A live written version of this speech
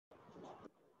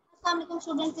Assalamualaikum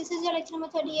students, this is your lecture number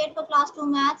 38 for class 2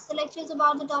 maths. The lecture is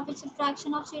about the topic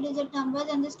subtraction of 3-digit numbers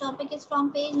and this topic is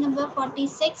from page number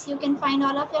 46. You can find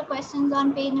all of your questions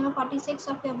on page number 46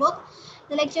 of your book.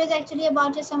 The lecture is actually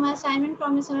about a summer assignment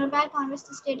from the summer pack on which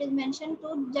the date is mentioned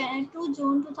to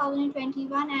June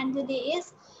 2021 and the day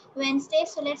is Wednesday.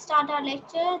 So let's start our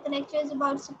lecture. The lecture is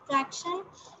about subtraction.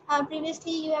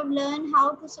 Previously, you have learned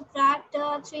how to subtract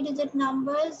 3-digit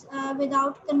numbers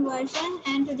without conversion,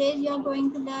 and today you are going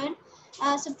to learn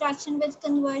subtraction with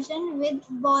conversion with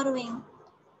borrowing.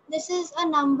 This is a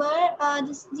number,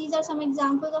 these are some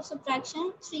examples of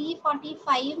subtraction.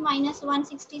 345 minus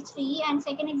 163, and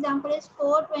second example is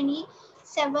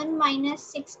 427 minus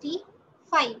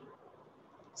 65.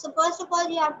 So first of all,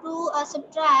 you have to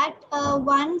subtract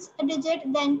ones digit,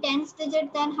 then tens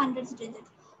digit, then hundreds digit.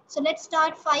 So let's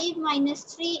start. 5 minus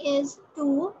 3 is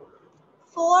 2.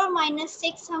 4 minus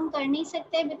 6 हम कर नहीं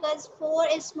सकते because 4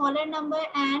 is smaller number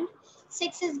and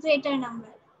 6 is greater number.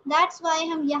 That's why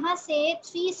हम यहाँ से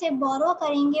 3 से borrow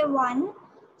करेंगे 1.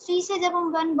 3 से जब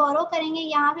हम 1 borrow करेंगे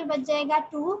यहाँ पे बच जाएगा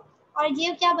 2 और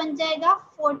ये क्या बन जाएगा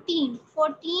 14.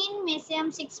 14 में से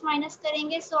हम 6 minus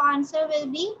करेंगे, so answer will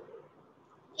be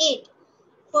 8.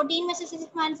 14 में से 6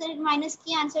 माइनस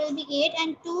की आंसर विल बी 8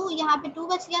 एंड 2 यहाँ पे 2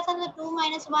 बच गया था तो 2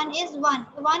 minus 1 is 1.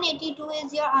 182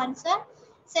 is your answer.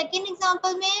 Second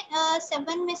example में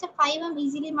 7 में से 5 हम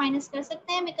इजीली माइनस कर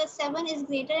सकते हैं because 7 is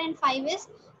greater and 5 is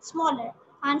smaller.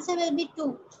 Answer will be 2.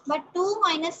 But 2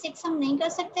 minus 6 हम नहीं कर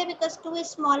सकते because 2 is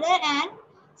smaller and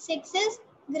 6 is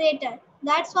greater.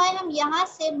 That's why हम यहाँ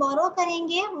से borrow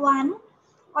करेंगे 1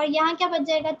 और यहाँ क्या बच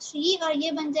जाएगा 3 और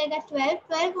ये बन जाएगा 12.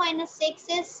 12 minus 6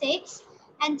 is 6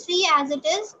 and 3 as it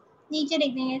is नीचे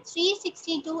लिख देंगे.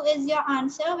 362 is your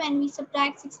answer when we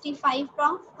subtract 65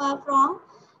 from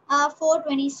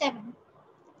 427.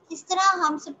 इस तरह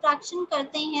हम subtraction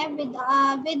करते हैं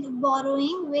with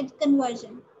borrowing with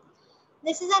conversion.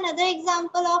 This is another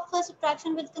example of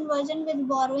subtraction with conversion with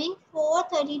borrowing.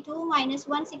 432 minus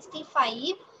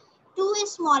 165. 2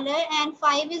 is smaller and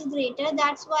 5 is greater.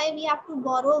 That's why we have to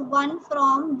borrow 1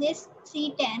 from this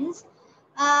 3 tens.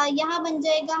 यहाँ बन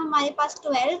जाएगा हमारे पास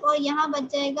 12 और यहाँ बच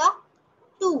जाएगा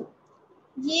 2.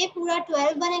 ये पूरा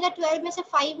 12 बनेगा. 12 में से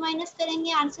 5 माइनस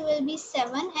करेंगे, answer will be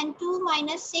 7 and 2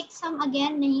 minus 6 हम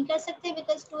अगेन नहीं कर सकते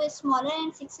because 2 is smaller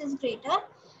and 6 is greater.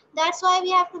 That's why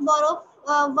we have to borrow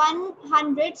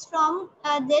 100s from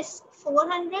this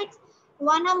 400s.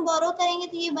 1 हम borrow करेंगे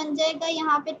तो ये बन जाएगा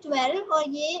यहाँ पे 12 और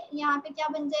ये यहाँ पे क्या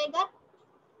बन जाएगा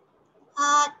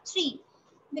 3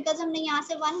 because हमने यहाँ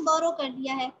से 1 borrow कर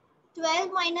दिया है.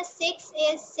 12 minus 6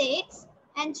 is 6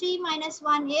 and 3 minus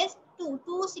 1 is 2.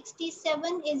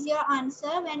 267 is your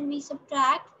answer when we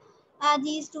subtract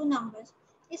these two numbers.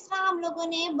 इस तरह हम लोगों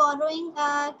ने borrowing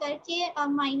करके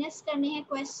minus करने हैं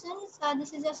questions.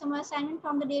 This is your summer assignment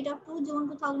from the date of 2 June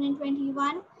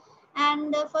 2021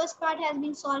 and the first part has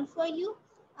been solved for you.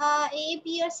 A,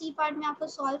 B और C part में आपको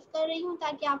solve कर रही हूँ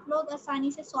ताकि आप लोग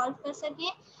आसानी से solve कर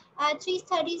सकें.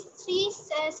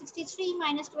 363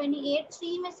 minus 28.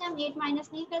 3 में से हम 8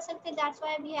 minus नहीं कर सकते. That's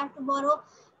why we have to borrow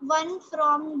 1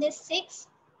 from this 6.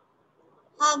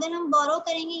 अगर हम borrow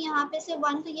करेंगे यहाँ पे से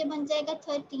 1 तो ये बन जाएगा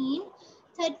 13.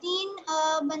 13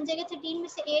 बन जाएगा. 13 में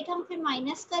से 8 हम फिर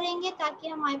minus करेंगे ताकि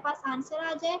हमारे पास आंसर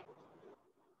आ जाए.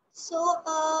 So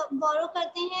borrow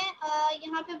करते हैं.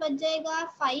 यहाँ पे बच जाएगा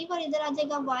 5 और इधर आ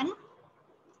जाएगा 1.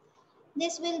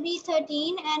 This will be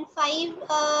 13 and 5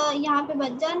 यहाँ पे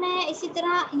बच जाना है. इसी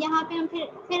तरह यहाँ पे हम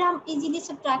फिर हम easily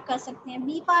subtract कर सकते हैं. B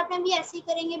part में भी ऐसे ही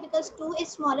करेंगे because 2 is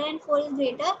smaller and 4 is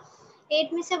greater.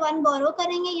 8 में से 1 borrow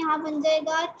करेंगे, यहाँ बन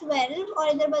जाएगा 12 और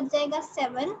इधर बच जाएगा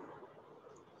 7.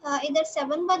 इधर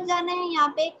 7 बच जाना है.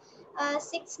 यहाँ पे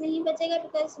 6 नहीं बचेगा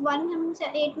because 1 हम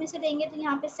 8 में से लेंगे तो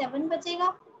यहाँ पे 7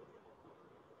 बचेगा.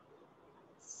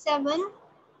 7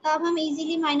 अब हम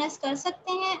easily minus कर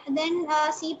सकते हैं. Then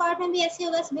C part में भी ऐसे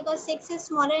होगा because 6 is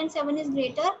smaller and 7 is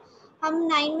greater. हम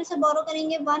 9 में से borrow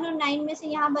करेंगे 1 और 9 में से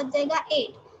यहाँ बच जाएगा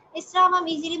 8. इस तरह हम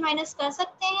easily minus कर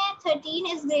सकते हैं. 13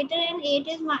 is greater and 8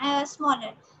 is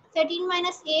smaller. 13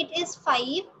 minus 8 is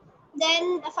 5.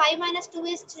 Then 5 minus 2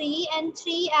 is 3 and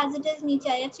 3 as it is नीचे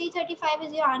आएगा. 335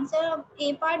 is your answer.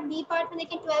 A part. B part में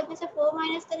देखें 12 में से 4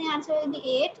 minus करें, answer will be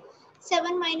 8.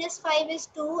 7 minus 5 is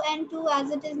 2 and 2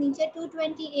 as it is नीचे.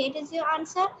 228 is your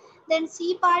answer. Then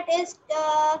C part is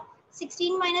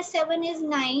 16 minus 7 is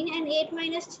 9 and 8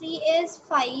 minus 3 is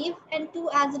 5 and 2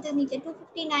 as it is नीचे.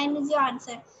 259 is your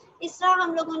answer. इस तरह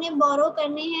हम लोगों ने borrow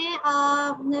करने हैं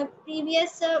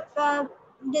previous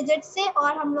digit से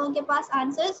और हम लोगों के पास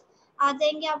answers आ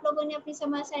जाएंगे. आप लोगों ने अपनी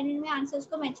summer assignment में answers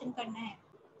को mention करना है.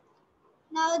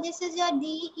 Now this is your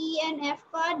D, E and F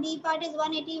part. D part is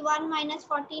 181 minus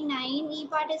 49. E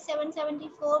part is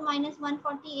 774 minus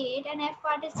 148 and F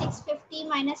part is 650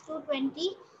 minus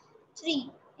 223.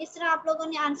 इस तरह आप लोगों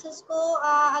ने आंसर्स को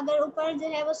अगर ऊपर जो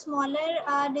है वो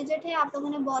स्मॉलर डिजिट है आप लोगों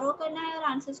ने बोरो करना है और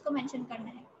आंसर्स को मेंशन करना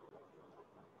है.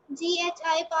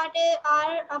 GHI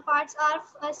parts are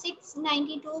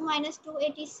 692 minus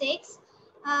 286,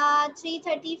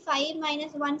 335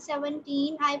 minus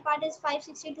 117. I part is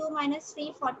 562 minus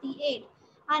 348.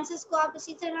 Answers को आप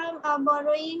इसी तरह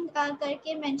बोरोइंग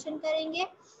करके मेंशन करेंगे.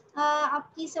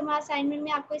 आपकी समर असाइनमेंट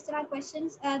में आपको इस तरह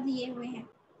क्वेश्चंस दिए हुए हैं.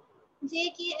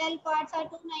 JKL parts are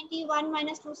 291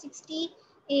 minus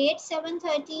 268,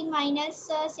 713 minus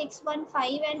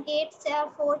 615 and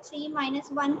 843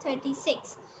 minus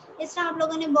 136. इस तरह आप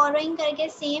लोगों ने बोरोइंग करके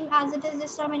सेम एज इट इज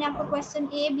जिस तरह मैंने आपको question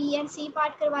A, B and C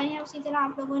part करवाए हैं उसी तरह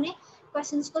आप लोगों ने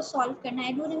क्वेश्चंस को सॉल्व करना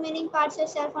है. Do remaining parts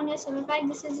yourself on your summer pack.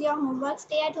 This is your homework.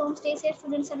 Stay at home, stay safe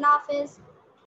students. Allah Hafiz.